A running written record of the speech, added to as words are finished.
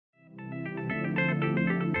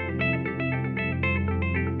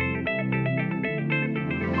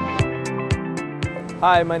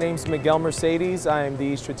Hi, my name's Miguel Mercedes. I'm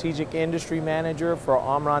the Strategic Industry Manager for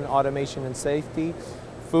Omron Automation and Safety,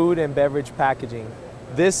 Food and Beverage Packaging.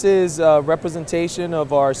 This is a representation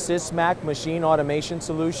of our Sysmac machine automation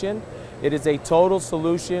solution. It is a total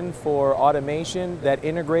solution for automation that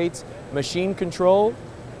integrates machine control,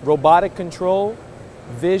 robotic control,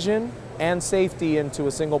 vision, and safety into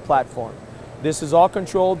a single platform. This is all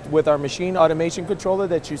controlled with our machine automation controller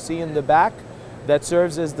that you see in the back that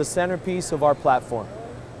serves as the centerpiece of our platform.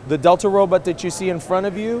 The Delta robot that you see in front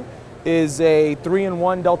of you is a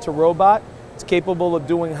 3-in-1 Delta robot. It's capable of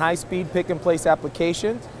doing high-speed pick-and-place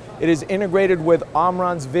applications. It is integrated with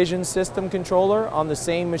Omron's vision system controller on the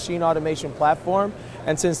same machine automation platform.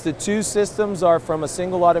 And since the two systems are from a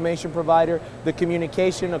single automation provider, the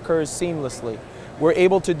communication occurs seamlessly. We're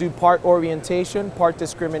able to do part orientation, part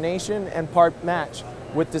discrimination, and part match.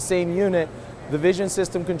 With the same unit, the vision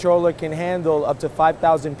system controller can handle up to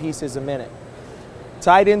 5,000 pieces a minute.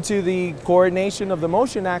 Tied into the coordination of the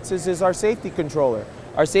motion axis is our safety controller.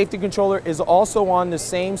 Our safety controller is also on the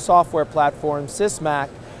same software platform, Sysmac,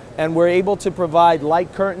 and we're able to provide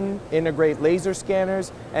light curtain, integrate laser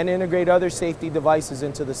scanners, and integrate other safety devices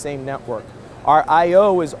into the same network. Our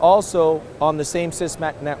I/O is also on the same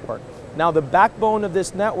Sysmac network. Now, the backbone of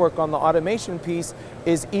this network on the automation piece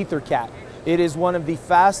is EtherCat. It is one of the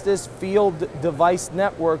fastest field device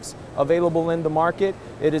networks available in the market.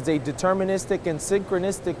 It is a deterministic and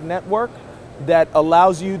synchronistic network that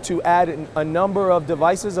allows you to add a number of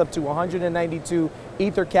devices, up to 192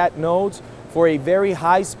 EtherCat nodes, for a very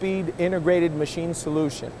high-speed integrated machine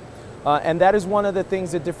solution. And that is one of the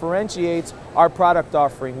things that differentiates our product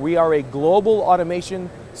offering. We are a global automation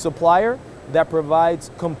supplier that provides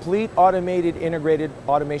complete automated integrated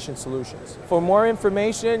automation solutions. For more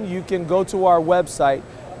information, you can go to our website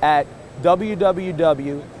at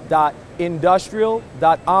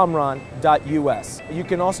www.industrial.omron.us. You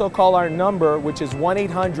can also call our number, which is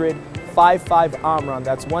 1-800-55-OMRON.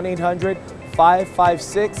 That's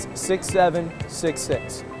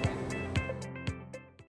 1-800-556-6766.